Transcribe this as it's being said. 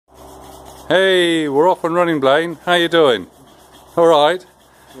Hey, we're off and running, Blaine. How you doing? All right.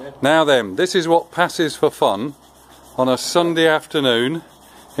 Yeah. Now then, this is what passes for fun on a Sunday afternoon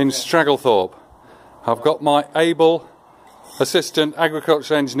in Stragglethorpe. I've got my able assistant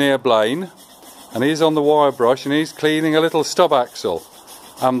agricultural engineer Blaine, and he's on the wire brush and he's cleaning a little stub axle.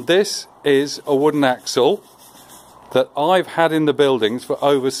 And this is a wooden axle that I've had in the buildings for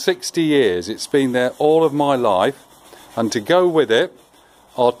over 60 years. It's been there all of my life, and to go with it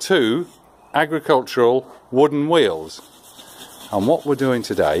are two agricultural wooden wheels. And what we're doing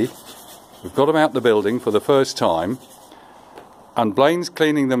today, we've got them out the building for the first time, and Blaine's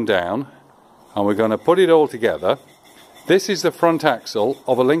cleaning them down, and we're going to put it all together. This is the front axle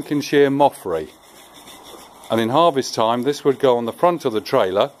of a Lincolnshire Moffrey, and in harvest time this would go on the front of the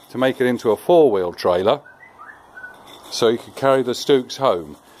trailer to make it into a four-wheel trailer, so you could carry the stooks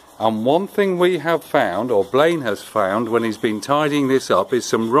home. And one thing we have found, or Blaine has found when he's been tidying this up, is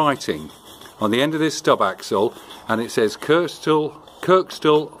some writing on the end of this stub axle, and it says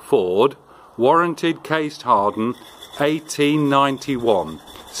Kirkstall Ford, warranted cased harden, 1891.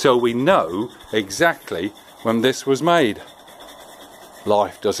 So we know exactly when this was made.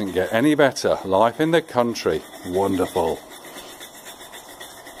 Life doesn't get any better. Life in the country. Wonderful.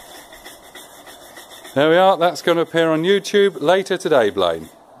 There we are. That's going to appear on YouTube later today, Blaine. You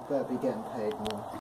better be getting paid.